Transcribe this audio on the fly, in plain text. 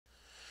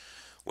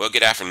Well,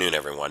 good afternoon,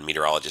 everyone.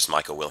 Meteorologist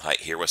Michael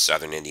Wilhite here with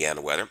Southern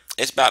Indiana weather.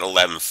 It's about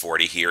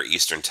 11:40 here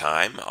Eastern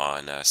Time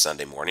on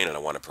Sunday morning, and I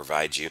want to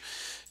provide you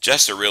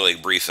just a really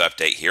brief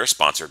update here,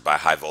 sponsored by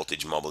High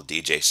Voltage Mobile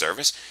DJ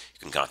Service. You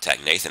can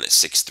contact Nathan at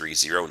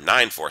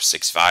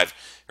 630-9465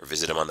 or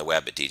visit him on the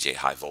web at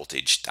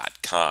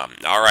djhighvoltage.com.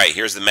 All right,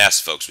 here's the mess,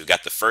 folks. We've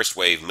got the first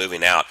wave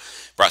moving out.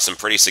 Brought some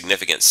pretty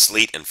significant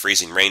sleet and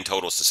freezing rain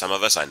totals to some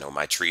of us. I know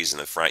my trees in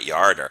the front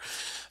yard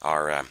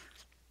are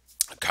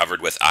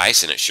covered with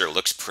ice, and it sure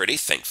looks pretty.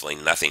 Thankfully,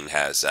 nothing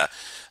has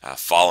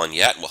fallen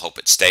yet. We'll hope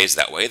it stays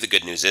that way. The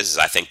good news is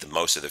I think that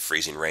most of the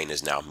freezing rain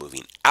is now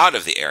moving out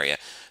of the area.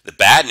 The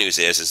bad news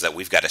is that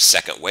we've got a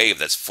second wave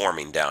that's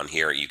forming down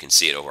here. You can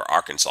see it over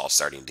Arkansas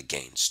starting to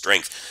gain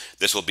strength.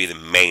 This will be the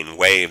main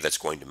wave that's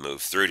going to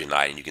move through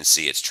tonight, and you can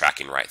see it's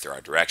tracking right through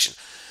our direction.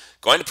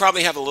 Going to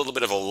probably have a little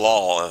bit of a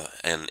lull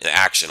in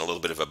action, a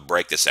little bit of a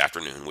break this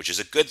afternoon, which is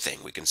a good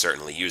thing. We can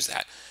certainly use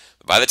that.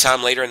 By the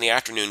time later in the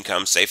afternoon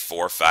comes, say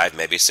 4, 5,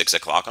 maybe 6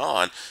 o'clock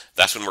on,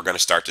 that's when we're going to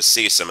start to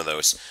see some of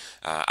those.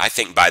 I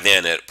think by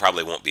then it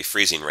probably won't be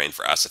freezing rain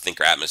for us. I think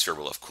our atmosphere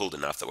will have cooled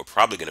enough that we're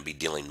probably going to be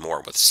dealing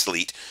more with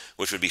sleet,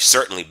 which would be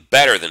certainly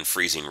better than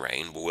freezing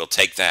rain, but we'll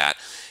take that.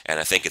 And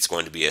I think it's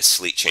going to be a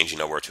sleet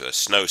changing over to a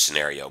snow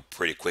scenario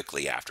pretty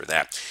quickly after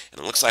that. And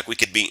it looks like we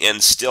could be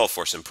in still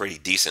for some pretty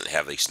decent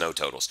heavy snow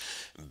totals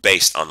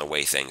based on the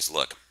way things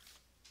look.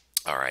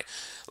 All right,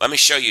 let me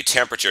show you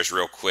temperatures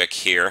real quick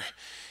here.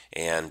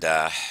 And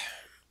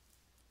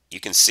you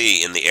can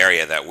see in the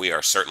area that we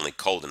are certainly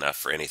cold enough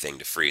for anything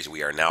to freeze.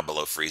 We are now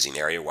below freezing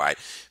area wide.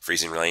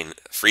 Freezing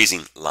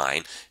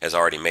line has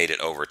already made it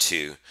over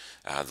to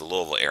the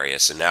Louisville area.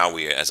 So now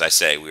we, as I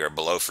say, we are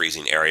below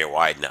freezing area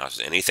wide now.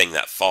 So anything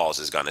that falls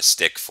is going to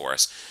stick for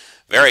us.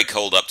 Very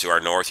cold up to our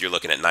north. You're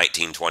looking at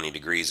 19, 20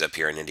 degrees up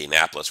here in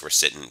Indianapolis. We're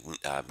sitting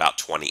about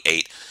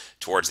 28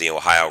 towards the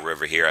Ohio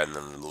River here, and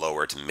then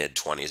lower to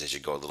mid-20s as you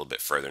go a little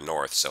bit further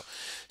north. So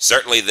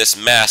certainly this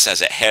mess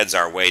as it heads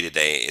our way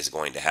today is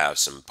going to have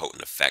some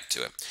potent effect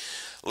to it.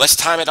 Let's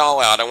time it all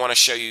out. I want to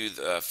show you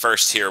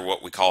first here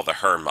what we call the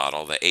HRR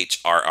model, the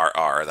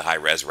HRRR, the High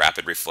Res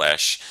Rapid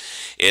Refresh.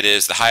 It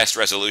is the highest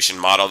resolution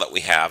model that we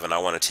have, and I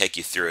want to take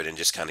you through it and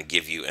just kind of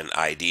give you an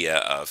idea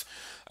of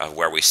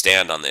where we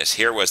stand on this.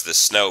 Here was the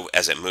snow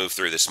as it moved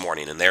through this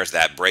morning, and there's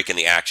that break in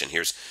the action.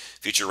 Here's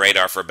future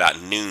radar for about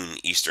noon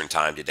Eastern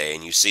time today,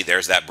 and you see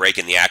there's that break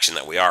in the action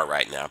that we are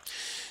right now. A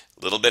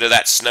little bit of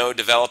that snow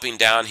developing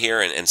down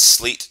here and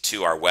sleet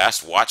to our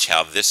west. Watch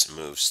how this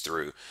moves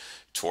through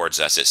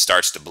towards us. It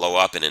starts to blow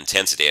up in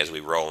intensity as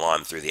we roll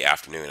on through the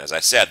afternoon. As I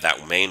said,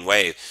 that main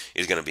wave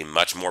is going to be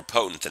much more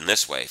potent than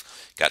this wave.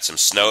 Got some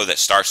snow that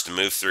starts to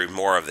move through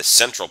more of the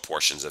central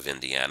portions of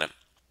Indiana.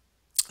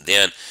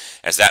 Then,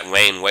 as that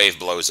main wave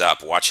blows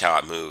up, watch how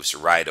it moves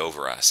right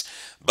over us.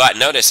 But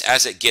notice,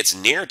 as it gets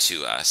near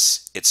to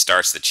us, it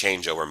starts to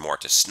change over more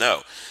to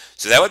snow.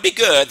 So that would be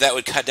good. That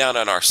would cut down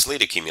on our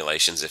sleet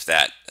accumulations if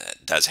that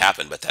does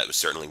happen, but that would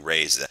certainly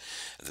raise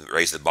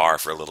the bar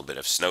for a little bit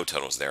of snow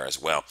totals there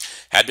as well.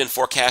 Had been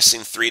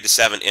forecasting 3 to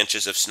 7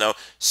 inches of snow.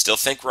 Still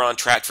think we're on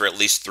track for at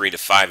least 3 to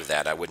 5 of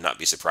that. I would not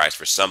be surprised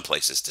for some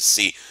places to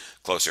see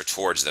closer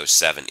towards those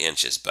 7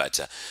 inches, but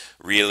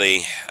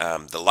really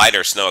the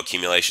lighter snow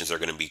accumulations are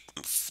going to be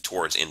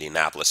towards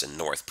Indianapolis and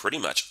north. Pretty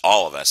much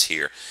all of us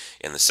here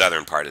in the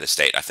southern part of the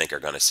state, I think, are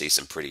going to see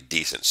some pretty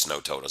decent snow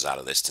totals out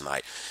of this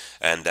tonight.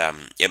 And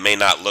it may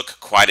not look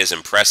quite as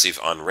impressive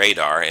on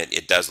radar.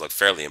 It does look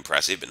fairly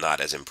impressive, but not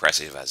as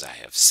impressive as I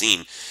have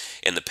seen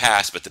in the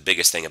past. But the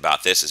biggest thing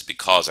about this is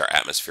because our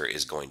atmosphere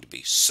is going to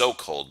be so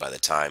cold by the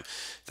time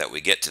that we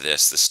get to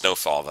this, the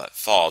snowfall that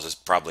falls is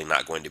probably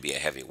not going to be a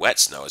heavy wet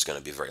snow. It's going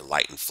to be very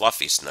light and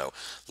fluffy snow.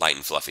 Light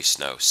and fluffy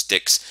snow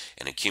sticks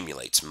and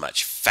accumulates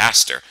much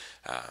faster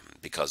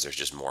because there's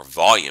just more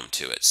volume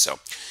to it. So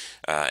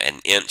an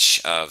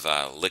inch of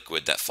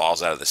liquid that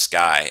falls out of the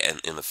sky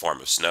in the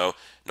form of snow,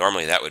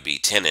 normally that would be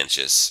 10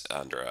 inches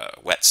under a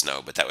wet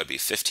snow, but that would be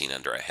 15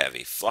 under a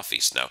heavy, fluffy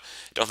snow.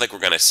 I don't think we're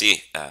going to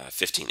see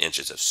 15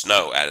 inches of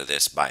snow out of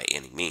this by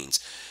any means.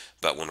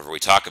 But whenever we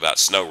talk about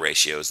snow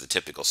ratios, the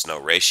typical snow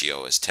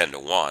ratio is 10 to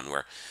 1,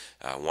 where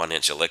 1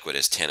 inch of liquid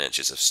is 10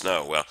 inches of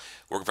snow. Well,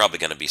 we're probably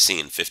going to be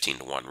seeing 15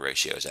 to 1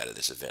 ratios out of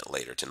this event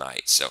later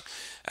tonight. So,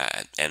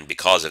 and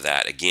because of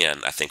that,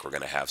 again, I think we're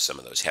going to have some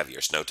of those heavier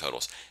snow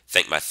totals. I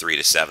think my 3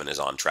 to 7 is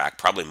on track,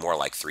 probably more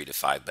like 3 to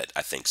 5, but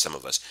I think some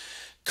of us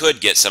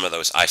could get some of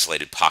those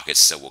isolated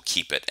pockets, so we'll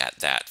keep it at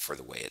that for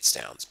the way it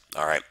sounds.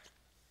 All right.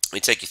 Let me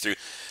take you through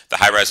the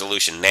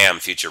high-resolution NAM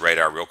future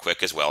radar real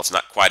quick as well. It's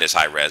not quite as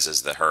high-res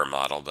as the HRR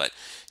model, but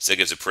still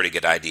gives a pretty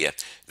good idea.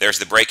 There's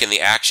the break in the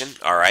action.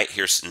 All right,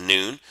 here's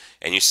noon,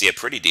 and you see a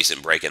pretty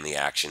decent break in the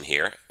action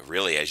here,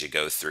 really, as you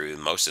go through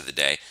most of the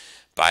day.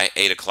 By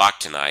 8 o'clock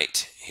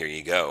tonight, here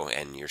you go,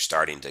 and you're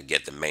starting to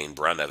get the main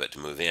brunt of it to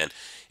move in.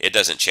 It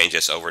doesn't change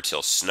us over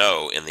till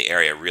snow in the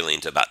area really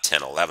until about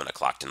 10, 11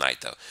 o'clock tonight,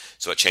 though.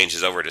 So it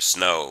changes over to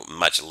snow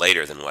much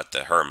later than what the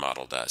HRR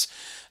model does.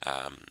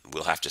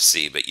 We'll have to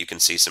see, but you can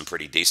see some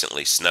pretty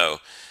decently snow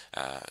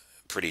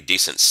pretty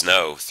decent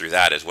snow through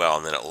that as well,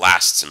 and then it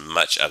lasts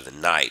much of the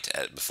night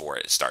before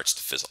it starts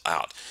to fizzle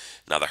out.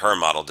 Now the HERM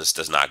model just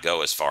does not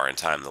go as far in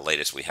time. The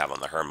latest we have on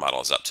the HERM model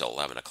is up till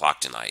 11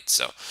 o'clock tonight.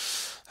 So,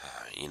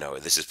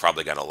 this is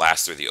probably going to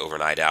last through the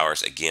overnight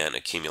hours. Again,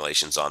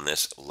 accumulations on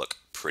this look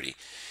pretty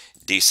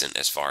decent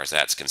as far as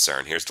that's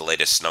concerned. Here's the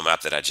latest snow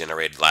map that I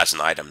generated last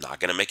night. I'm not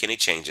going to make any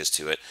changes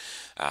to it.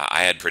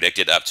 I had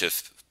predicted up to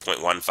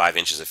 0.15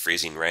 inches of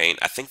freezing rain.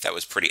 I think that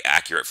was pretty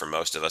accurate for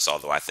most of us,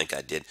 although I think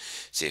I did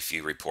see a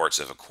few reports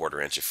of a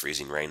quarter-inch of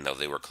freezing rain, though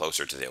they were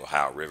closer to the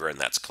Ohio River, and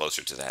that's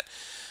closer to that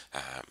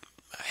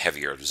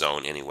heavier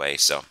zone anyway.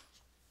 So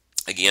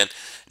again,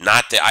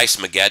 not the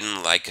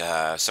Ice-mageddon like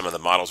some of the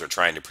models are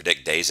trying to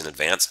predict days in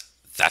advance.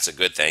 That's a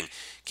good thing.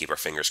 Keep our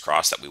fingers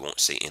crossed that we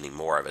won't see any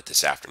more of it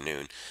this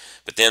afternoon.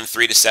 But then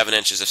 3 to 7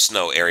 inches of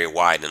snow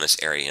area-wide in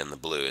this area in the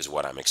blue is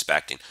what I'm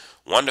expecting.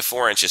 1 to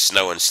 4 inches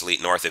snow and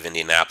sleet north of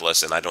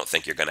Indianapolis, and I don't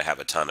think you're going to have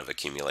a ton of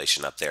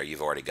accumulation up there.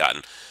 You've already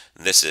gotten,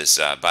 this is,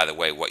 by the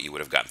way, what you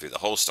would have gotten through the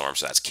whole storm,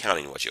 so that's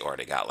counting what you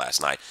already got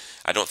last night.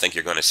 I don't think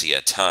you're going to see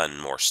a ton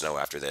more snow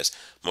after this.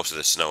 Most of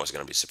the snow is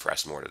going to be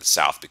suppressed more to the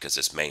south because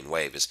this main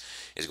wave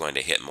is going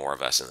to hit more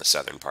of us in the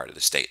southern part of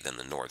the state than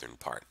the northern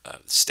part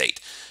of the state,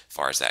 as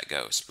far as that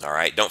goes. All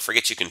right, don't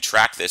forget you can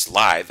track this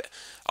live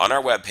on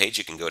our webpage.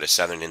 You can go to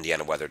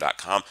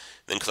southernindianaweather.com,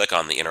 then click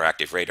on the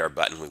interactive radar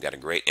button. We've got a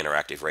great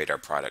interactive radar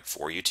product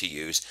for you to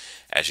use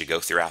as you go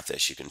throughout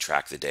this. You can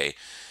track the day.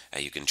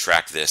 You can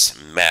track this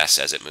mess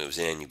as it moves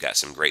in. You've got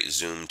some great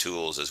zoom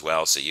tools as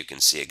well, so you can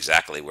see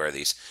exactly where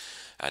these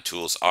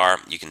tools are.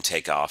 You can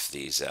take off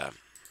these.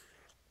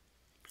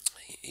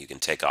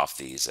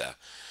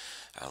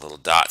 Little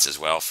dots as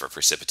well for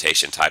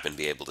precipitation type and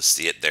be able to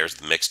see it. There's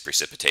the mixed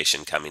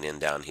precipitation coming in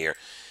down here.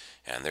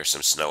 And there's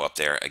some snow up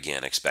there.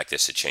 Again, expect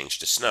this to change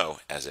to snow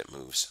as it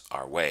moves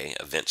our way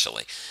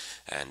eventually.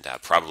 And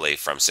probably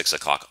from 6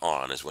 o'clock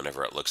on is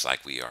whenever it looks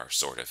like we are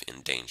sort of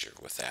in danger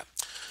with that.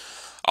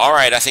 All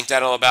right, I think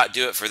that'll about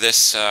do it for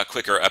this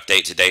quicker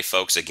update today,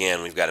 folks.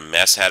 Again, we've got a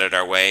mess headed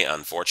our way.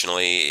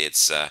 Unfortunately,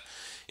 it's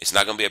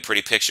not going to be a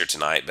pretty picture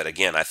tonight. But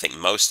again, I think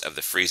most of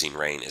the freezing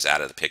rain is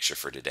out of the picture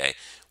for today.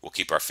 We'll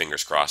keep our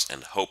fingers crossed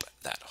and hope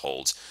that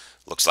holds.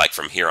 Looks like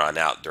from here on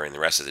out during the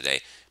rest of the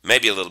day,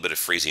 maybe a little bit of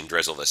freezing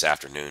drizzle this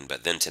afternoon,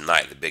 but then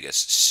tonight the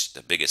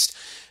biggest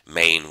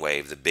main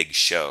wave, the big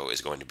show, is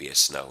going to be a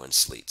snow and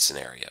sleet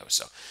scenario.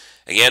 So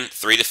again,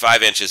 3 to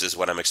 5 inches is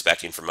what I'm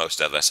expecting for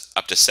most of us,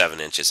 up to 7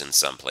 inches in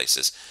some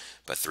places,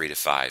 but 3 to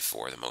 5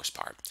 for the most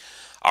part.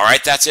 All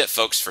right, that's it,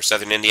 folks, for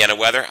Southern Indiana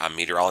weather. I'm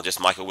meteorologist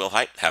Michael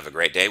Wilhite. Have a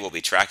great day. We'll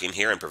be tracking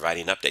here and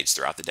providing updates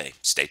throughout the day.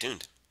 Stay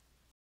tuned.